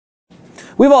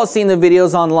We've all seen the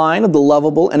videos online of the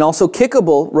lovable and also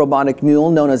kickable robotic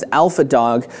mule known as Alpha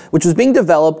Dog, which was being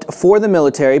developed for the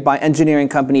military by engineering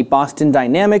company Boston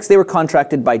Dynamics. They were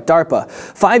contracted by DARPA.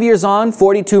 5 years on,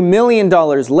 $42 million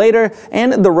later,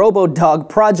 and the RoboDog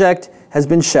project has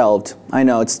been shelved. I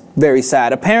know, it's very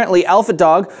sad. Apparently, Alpha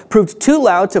Dog proved too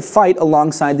loud to fight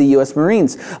alongside the U.S.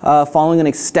 Marines. Following an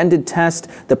extended test,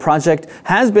 the project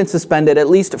has been suspended, at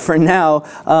least for now.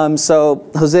 So,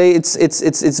 Jose,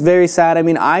 it's very sad. I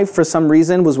mean, I, for some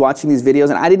reason, was watching these videos,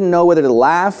 and I didn't know whether to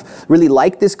laugh, really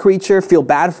like this creature, feel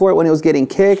bad for it when it was getting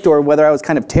kicked, or whether I was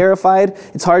kind of terrified.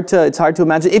 It's hard to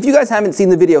imagine. If you guys haven't seen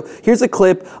the video, here's a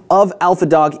clip of Alpha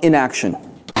Dog in action.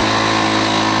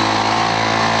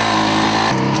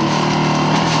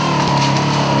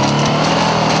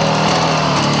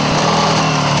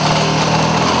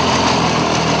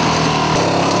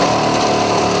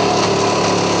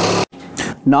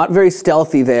 Not very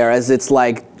stealthy there, as it's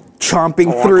like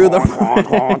chomping through the...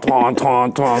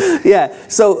 Yeah,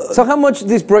 so how much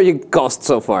this project cost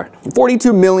so far?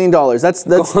 $42 million. That's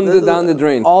gone down the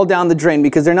drain. All down the drain,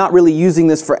 because they're not really using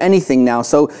this for anything now.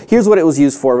 So here's what it was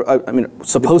used for. I mean,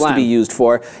 supposed to be used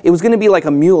for. It was going to be like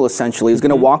a mule, essentially. It was going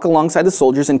to walk alongside the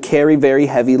soldiers and carry very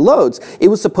heavy loads. It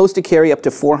was supposed to carry up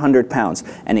to 400 pounds,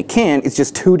 and it can. It's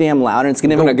just too damn loud, and it's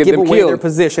going to give away their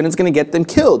position. It's going to get them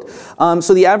killed.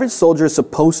 So the average soldier is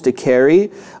supposed to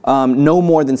carry no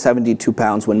more than 72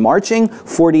 pounds when marching,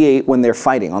 48 when they're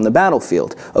fighting on the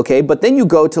battlefield. Okay, but then you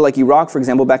go to like Iraq, for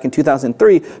example, back in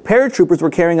 2003, paratroopers were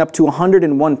carrying up to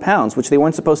 101 pounds, which they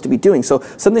weren't supposed to be doing. So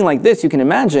something like this, you can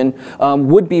imagine,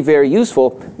 would be very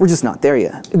useful. We're just not there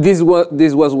yet. This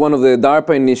was one of the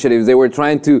DARPA initiatives. They were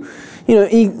trying to,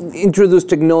 introduce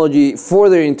technology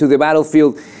further into the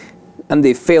battlefield, and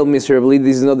they failed miserably.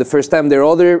 This is not the first time. There are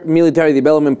other military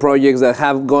development projects that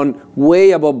have gone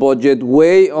way above budget,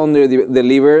 way under the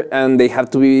lever, and they have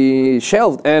to be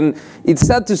shelved. And it's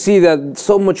sad to see that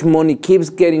so much money keeps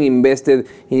getting invested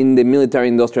in the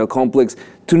military-industrial complex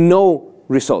to no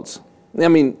results. I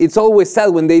mean, it's always sad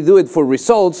when they do it for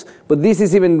results, but this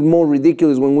is even more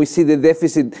ridiculous when we see the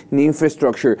deficit in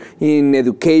infrastructure, in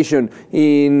education,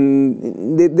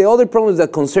 in the other problems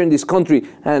that concern this country,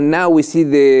 and now we see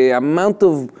the amount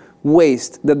of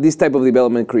waste that this type of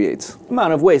development creates.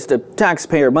 Amount of waste,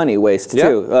 taxpayer money waste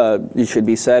too, you should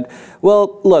be said.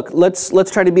 Well, look,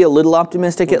 let's try to be a little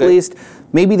optimistic at least.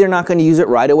 Maybe they're not going to use it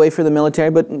right away for the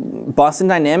military, but Boston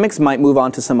Dynamics might move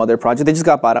on to some other project. They just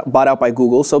got bought out by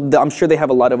Google, so I'm sure they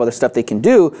have a lot of other stuff they can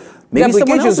do. Maybe the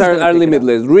applications are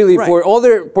limitless. Really, for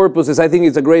other purposes, I think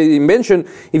it's a great invention.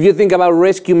 If you think about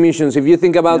rescue missions, if you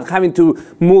think about having to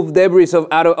move debris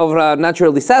out of a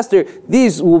natural disaster,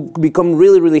 these will become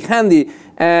really, really handy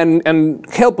and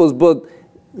help us, but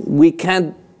we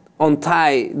can't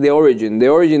untie the origin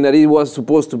that it was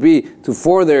supposed to be to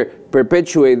further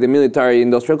perpetuate the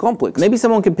military-industrial complex. Maybe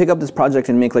someone could pick up this project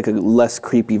and make like a less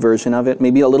creepy version of it.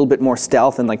 Maybe a little bit more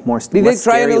stealth and like more. Did they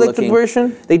try an electric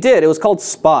version? They did. It was called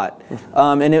Spot,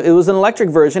 and it was an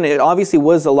electric version. It obviously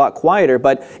was a lot quieter,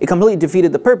 but it completely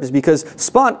defeated the purpose because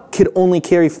Spot could only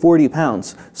carry 40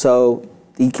 pounds. So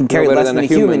he can carry less than a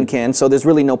human can, so there's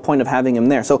really no point of having him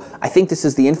there. So I think this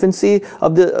is the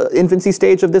infancy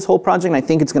stage of this whole project, and I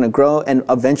think it's going to grow, and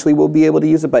eventually we'll be able to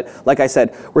use it. But like I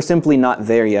said, we're simply not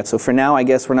there yet. So for now, I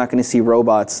guess we're not going to see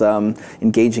robots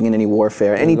engaging in any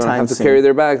warfare anytime soon. They're going to have to carry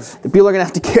their bags. The people are going to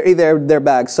have to carry their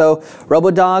bags. So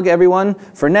RoboDog, everyone,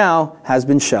 for now, has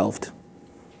been shelved.